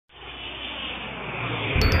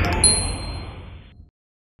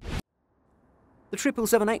The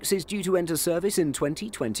 777X is due to enter service in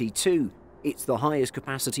 2022. It's the highest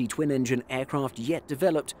capacity twin-engine aircraft yet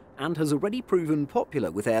developed and has already proven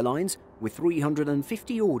popular with airlines, with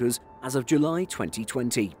 350 orders as of July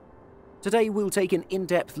 2020. Today we'll take an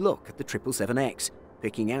in-depth look at the 777X,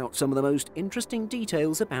 picking out some of the most interesting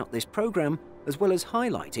details about this program, as well as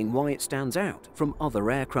highlighting why it stands out from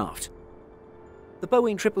other aircraft. The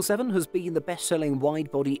Boeing 777 has been the best-selling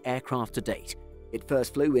wide-body aircraft to date. It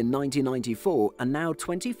first flew in 1994, and now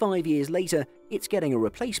 25 years later, it's getting a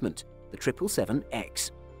replacement, the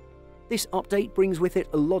 777X. This update brings with it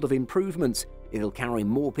a lot of improvements. It'll carry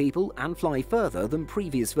more people and fly further than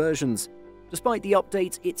previous versions. Despite the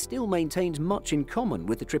updates, it still maintains much in common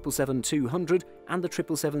with the 777-200 and the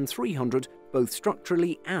 777-300, both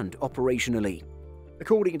structurally and operationally.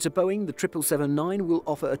 According to Boeing, the 777-9 will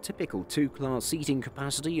offer a typical two-class seating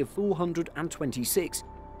capacity of 426.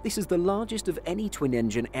 This is the largest of any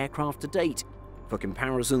twin-engine aircraft to date. For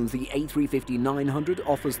comparison, the A350-900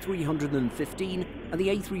 offers 315 and the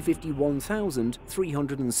A350-1000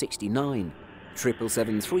 369. The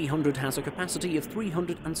 777-300 has a capacity of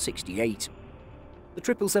 368. The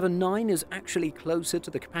 777-9 is actually closer to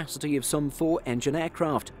the capacity of some four-engine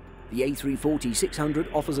aircraft. The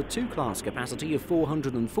A340-600 offers a two-class capacity of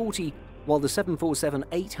 440, while the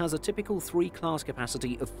 747-8 has a typical three-class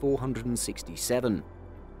capacity of 467.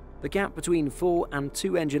 The gap between four- and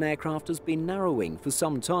two-engine aircraft has been narrowing for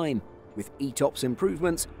some time. With ETOPS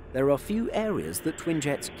improvements, there are few areas that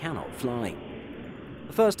twinjets cannot fly.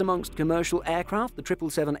 The first amongst commercial aircraft, the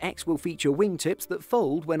 777X will feature wingtips that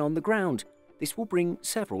fold when on the ground. This will bring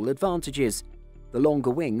several advantages. The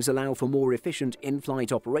longer wings allow for more efficient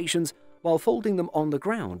in-flight operations, while folding them on the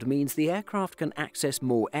ground means the aircraft can access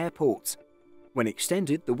more airports. When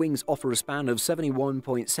extended, the wings offer a span of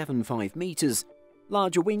 71.75 meters.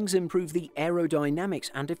 Larger wings improve the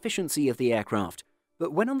aerodynamics and efficiency of the aircraft,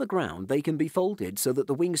 but when on the ground they can be folded so that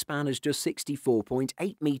the wingspan is just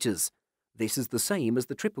 64.8 meters. This is the same as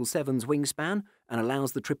the 777's wingspan and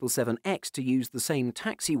allows the 777X to use the same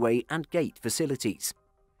taxiway and gate facilities.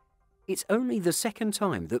 It's only the second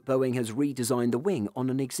time that Boeing has redesigned the wing on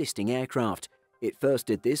an existing aircraft. It first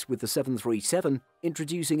did this with the 737,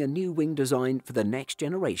 introducing a new wing design for the next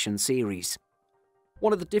generation series.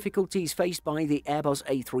 One of the difficulties faced by the Airbus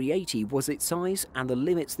A380 was its size and the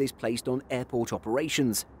limits this placed on airport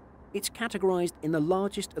operations. It's categorized in the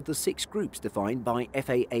largest of the 6 groups defined by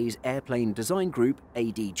FAA's Airplane Design Group,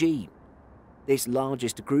 ADG. This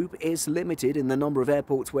largest group is limited in the number of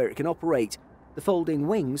airports where it can operate. The folding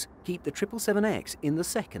wings keep the 777X in the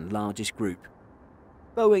second largest group.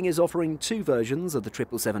 Boeing is offering 2 versions of the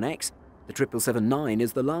 777X. The 777-9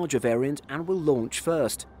 is the larger variant and will launch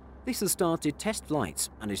first. This has started test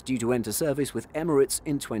flights and is due to enter service with Emirates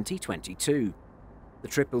in 2022. The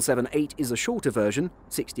 777-8 is a shorter version,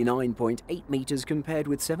 69.8 meters compared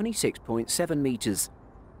with 76.7 meters.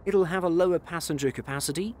 It'll have a lower passenger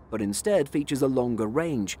capacity, but instead features a longer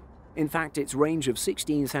range. In fact, its range of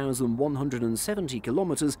 16,170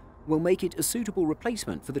 kilometers will make it a suitable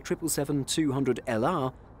replacement for the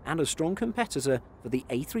 777-200LR and a strong competitor for the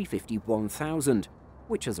A350-1000.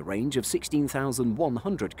 Which has a range of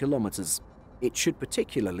 16,100 kilometers. It should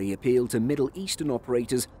particularly appeal to Middle Eastern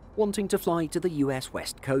operators wanting to fly to the US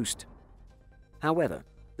West Coast. However,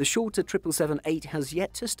 the shorter 777-8 has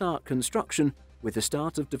yet to start construction, with the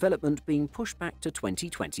start of development being pushed back to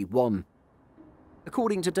 2021.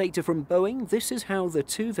 According to data from Boeing, this is how the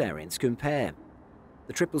 2 variants compare.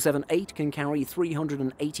 The 777-8 can carry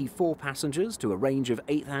 384 passengers to a range of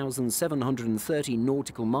 8,730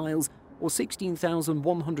 nautical miles or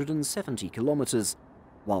 16,170 kilometers,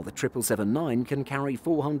 while the 777-9 can carry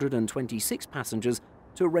 426 passengers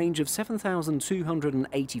to a range of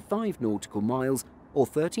 7,285 nautical miles or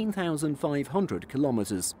 13,500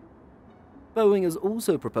 kilometers. Boeing has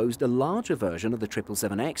also proposed a larger version of the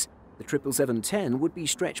 777X. The 777-10 would be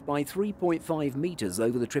stretched by 3.5 meters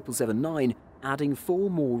over the 777-9, adding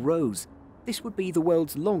 4 more rows. This would be the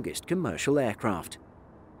world's longest commercial aircraft.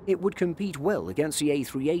 It would compete well against the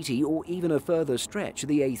A380 or even a further stretch of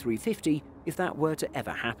the A350 if that were to ever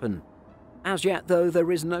happen. As yet, though,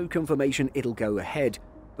 there is no confirmation it'll go ahead.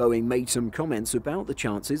 Boeing made some comments about the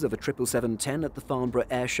chances of a 777-10 at the Farnborough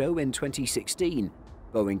Air Show in 2016.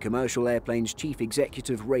 Boeing Commercial Airplanes Chief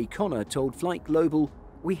Executive Ray Connor told Flight Global,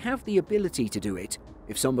 "We have the ability to do it.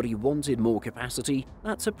 If somebody wanted more capacity,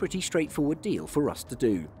 that's a pretty straightforward deal for us to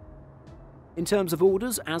do." In terms of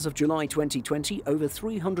orders, as of July 2020, over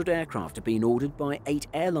 300 aircraft have been ordered by 8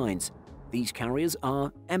 airlines. These carriers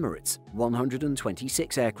are Emirates,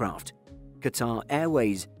 126 aircraft, Qatar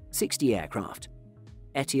Airways, 60 aircraft,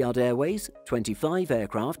 Etihad Airways, 25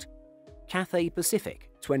 aircraft, Cathay Pacific,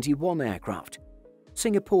 21 aircraft.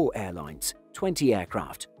 Singapore Airlines, 20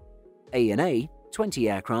 aircraft. ANA, 20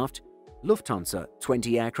 aircraft. Lufthansa,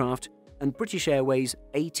 20 aircraft. And British Airways,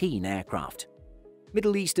 18 aircraft.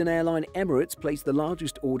 Middle Eastern airline Emirates placed the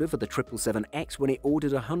largest order for the 777X when it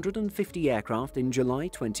ordered 150 aircraft in July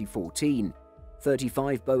 2014,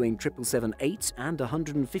 35 Boeing 777-8s and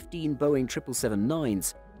 115 Boeing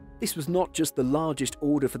 777-9s. This was not just the largest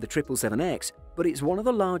order for the 777X, but it's one of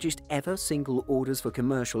the largest ever single orders for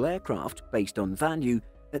commercial aircraft based on value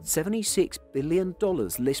at $76 billion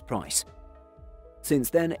list price.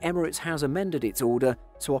 Since then, Emirates has amended its order,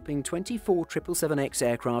 swapping 24 777X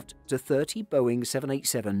aircraft to 30 Boeing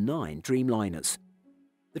 787-9 Dreamliners.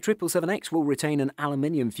 The 777X will retain an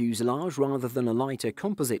aluminium fuselage rather than a lighter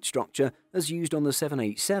composite structure as used on the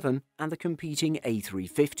 787 and the competing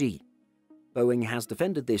A350. Boeing has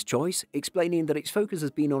defended this choice, explaining that its focus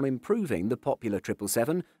has been on improving the popular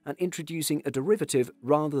 777 and introducing a derivative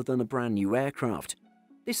rather than a brand new aircraft.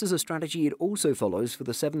 This is a strategy it also follows for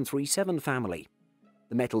the 737 family.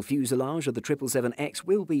 The metal fuselage of the 777X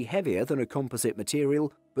will be heavier than a composite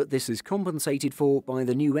material, but this is compensated for by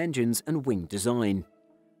the new engines and wing design.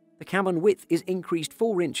 The cabin width is increased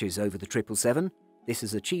 4 inches over the 777. This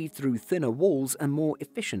is achieved through thinner walls and more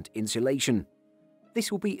efficient insulation. This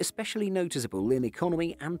will be especially noticeable in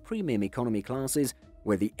economy and premium economy classes,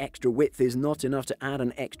 where the extra width is not enough to add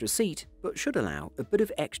an extra seat, but should allow a bit of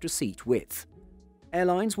extra seat width.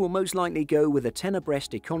 Airlines will most likely go with a 10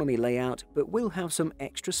 abreast economy layout, but will have some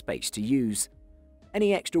extra space to use.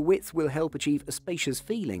 Any extra width will help achieve a spacious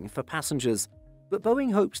feeling for passengers, but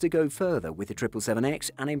Boeing hopes to go further with the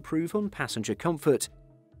 777X and improve on passenger comfort.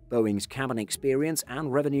 Boeing's cabin experience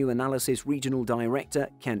and revenue analysis regional director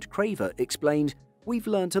Kent Craver explained, "We've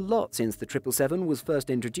learned a lot since the 777 was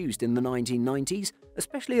first introduced in the 1990s,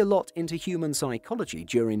 especially a lot into human psychology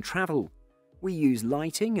during travel. We use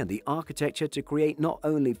lighting and the architecture to create not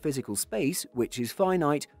only physical space, which is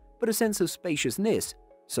finite, but a sense of spaciousness,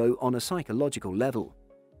 so on a psychological level."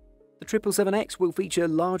 The 777X will feature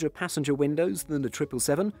larger passenger windows than the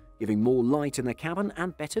 777, giving more light in the cabin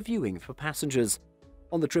and better viewing for passengers.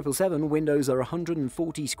 On the 777, windows are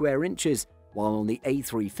 140 square inches, while on the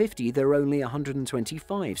A350 they're only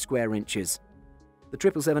 125 square inches. The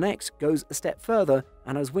 777X goes a step further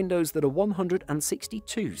and has windows that are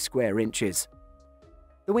 162 square inches.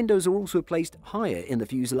 The windows are also placed higher in the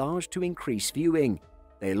fuselage to increase viewing.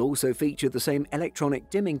 They'll also feature the same electronic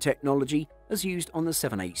dimming technology as used on the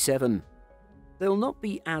 787. They'll not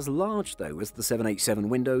be as large though as the 787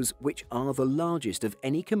 windows, which are the largest of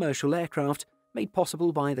any commercial aircraft, made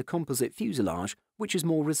possible by the composite fuselage, which is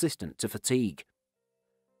more resistant to fatigue.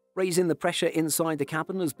 Raising the pressure inside the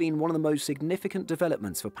cabin has been one of the most significant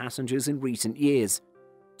developments for passengers in recent years.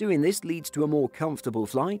 Doing this leads to a more comfortable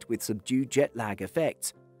flight with subdued jet lag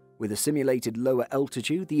effects. With a simulated lower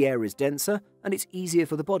altitude, the air is denser and it's easier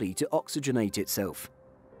for the body to oxygenate itself.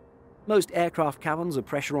 Most aircraft cabins are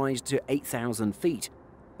pressurized to 8,000 feet.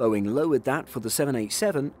 Boeing lowered that for the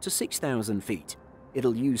 787 to 6,000 feet.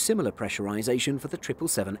 It'll use similar pressurization for the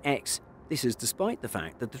 777X. This is despite the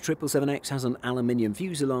fact that the 777X has an aluminium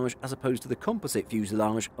fuselage as opposed to the composite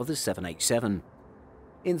fuselage of the 787.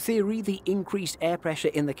 In theory, the increased air pressure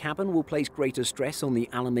in the cabin will place greater stress on the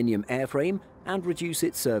aluminium airframe and reduce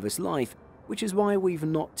its service life, which is why we've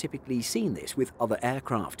not typically seen this with other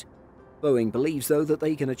aircraft. Boeing believes, though, that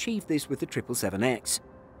they can achieve this with the 777X.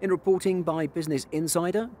 In reporting by Business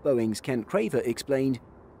Insider, Boeing's Kent Craver explained,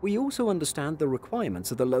 "We also understand the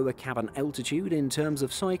requirements of the lower cabin altitude in terms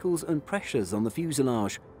of cycles and pressures on the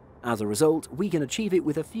fuselage. As a result, we can achieve it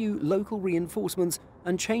with a few local reinforcements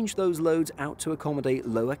and change those loads out to accommodate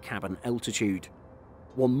lower cabin altitude."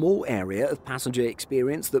 One more area of passenger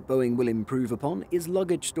experience that Boeing will improve upon is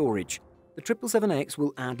luggage storage. The 777X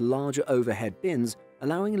will add larger overhead bins,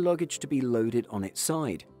 allowing luggage to be loaded on its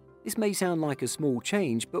side. This may sound like a small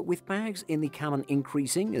change, but with bags in the cabin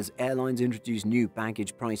increasing as airlines introduce new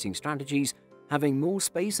baggage pricing strategies, having more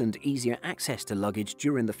space and easier access to luggage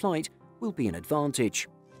during the flight will be an advantage.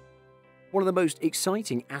 One of the most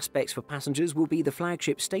exciting aspects for passengers will be the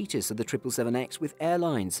flagship status of the 777X with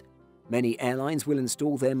airlines. Many airlines will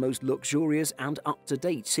install their most luxurious and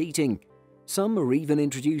up-to-date seating. Some are even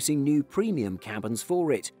introducing new premium cabins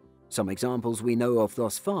for it. Some examples we know of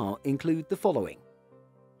thus far include the following.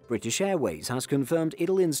 British Airways has confirmed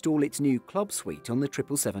it'll install its new Club Suite on the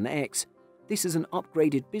 777X. This is an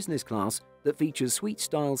upgraded business class that features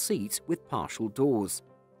suite-style seats with partial doors.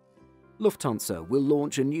 Lufthansa will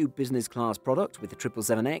launch a new business class product with the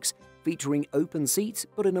 777X, featuring open seats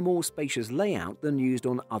but in a more spacious layout than used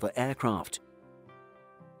on other aircraft.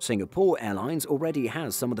 Singapore Airlines already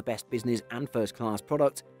has some of the best business and first-class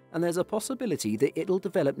products, and there's a possibility that it'll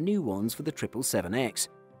develop new ones for the 777X.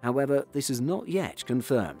 However, this is not yet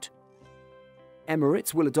confirmed.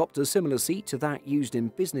 Emirates will adopt a similar seat to that used in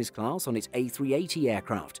business class on its A380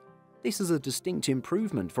 aircraft. This is a distinct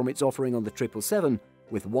improvement from its offering on the 777,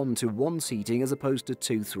 with 1-to-1 seating as opposed to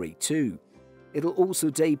 2-3-2. It'll also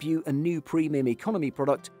debut a new premium economy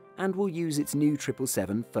product and will use its new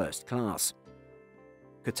 777 first class.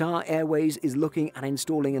 Qatar Airways is looking at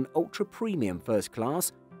installing an ultra-premium first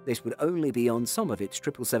class. This would only be on some of its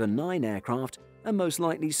 777-9 aircraft and most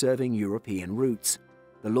likely serving European routes.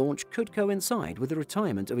 The launch could coincide with the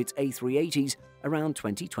retirement of its A380s around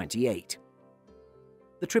 2028.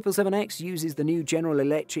 The 777X uses the new General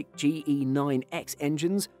Electric GE9X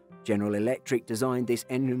engines. General Electric designed this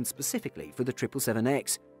engine specifically for the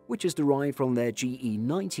 777X, which is derived from their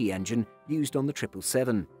GE90 engine used on the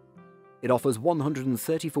 777. It offers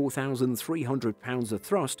 134,300 pounds of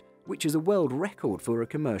thrust, which is a world record for a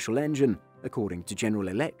commercial engine, according to General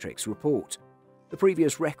Electric's report. The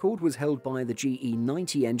previous record was held by the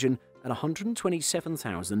GE90 engine at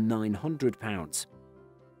 127,900 pounds.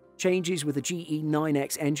 Changes with the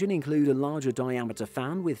GE9X engine include a larger diameter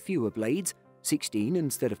fan with fewer blades, 16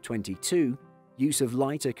 instead of 22, use of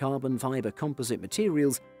lighter carbon fiber composite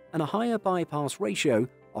materials, and a higher bypass ratio,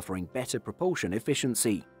 offering better propulsion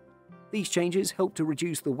efficiency. These changes help to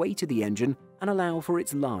reduce the weight of the engine and allow for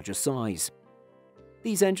its larger size.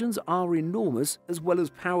 These engines are enormous as well as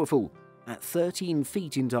powerful. At 13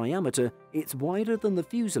 feet in diameter, it's wider than the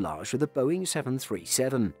fuselage of the Boeing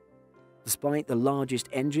 737. Despite the largest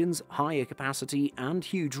engines, higher capacity, and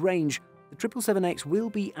huge range, the 777X will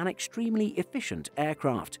be an extremely efficient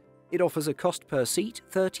aircraft. It offers a cost per seat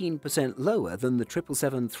 13% lower than the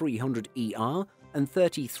 777-300ER and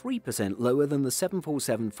 33% lower than the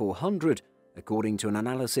 747-400, according to an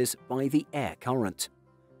analysis by the Air Current.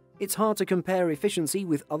 It's hard to compare efficiency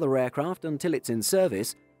with other aircraft until it's in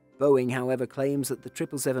service. Boeing, however, claims that the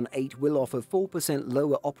 777-8 will offer 4%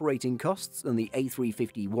 lower operating costs than the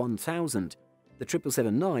A350-1000. The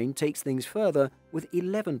 777-9 takes things further with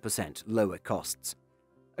 11% lower costs.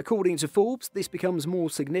 According to Forbes, this becomes more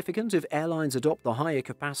significant if airlines adopt the higher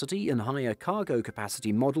capacity and higher cargo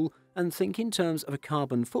capacity model and think in terms of a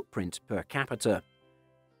carbon footprint per capita.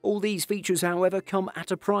 All these features, however, come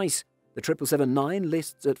at a price. The 777-9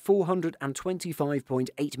 lists at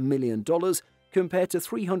 $425.8 million, compared to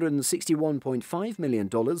 $361.5 million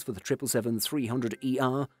for the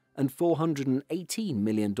 777-300ER and $418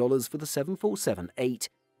 million for the 747-8.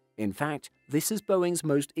 In fact, this is Boeing's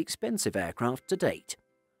most expensive aircraft to date.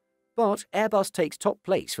 But Airbus takes top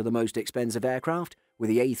place for the most expensive aircraft, with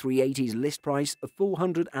the A380's list price of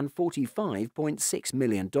 $445.6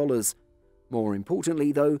 million. More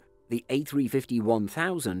importantly, though, the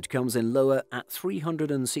A350-1000 comes in lower at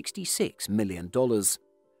 $366 million.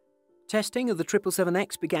 Testing of the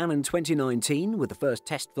 777X began in 2019, with the first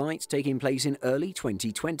test flights taking place in early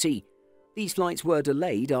 2020. These flights were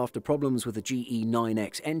delayed after problems with the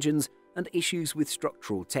GE9X engines and issues with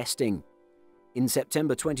structural testing. In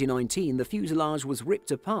September 2019, the fuselage was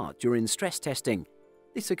ripped apart during stress testing.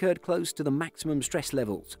 This occurred close to the maximum stress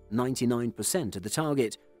levels, 99% of the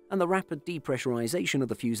target, and the rapid depressurization of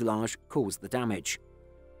the fuselage caused the damage.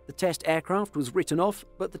 The test aircraft was written off,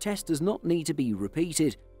 but the test does not need to be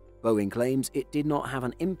repeated. Boeing claims it did not have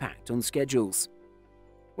an impact on schedules.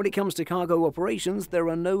 When it comes to cargo operations, there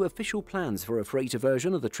are no official plans for a freighter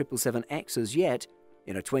version of the 777X as yet.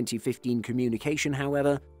 In a 2015 communication,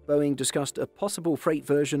 however, Boeing discussed a possible freight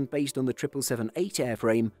version based on the 777-8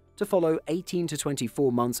 airframe to follow 18 to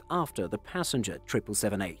 24 months after the passenger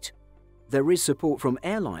 777-8. There is support from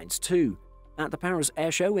airlines too. At the Paris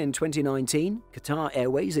Air Show in 2019, Qatar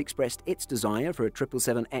Airways expressed its desire for a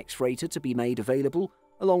 777X freighter to be made available,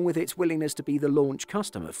 along with its willingness to be the launch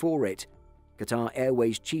customer for it. Qatar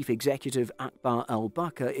Airways Chief Executive Akbar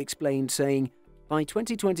Al-Bakr explained, saying, "By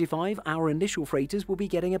 2025, our initial freighters will be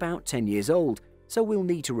getting about 10 years old, so we'll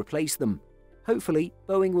need to replace them. Hopefully,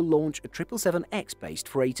 Boeing will launch a 777X-based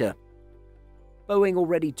freighter." Boeing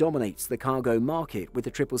already dominates the cargo market with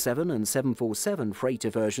the 777 and 747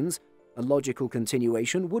 freighter versions. A logical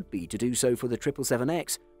continuation would be to do so for the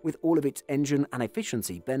 777X with all of its engine and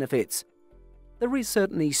efficiency benefits. There is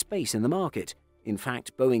certainly space in the market. In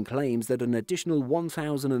fact, Boeing claims that an additional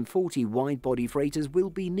 1,040 wide-body freighters will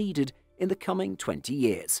be needed in the coming 20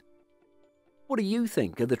 years. What do you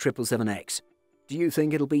think of the 777X? Do you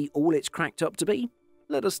think it'll be all it's cracked up to be?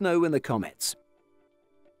 Let us know in the comments.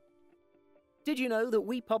 Did you know that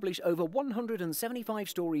we publish over 175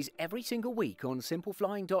 stories every single week on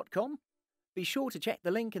simpleflying.com? Be sure to check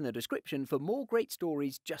the link in the description for more great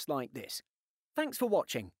stories just like this. Thanks for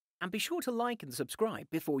watching, and be sure to like and subscribe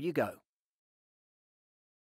before you go.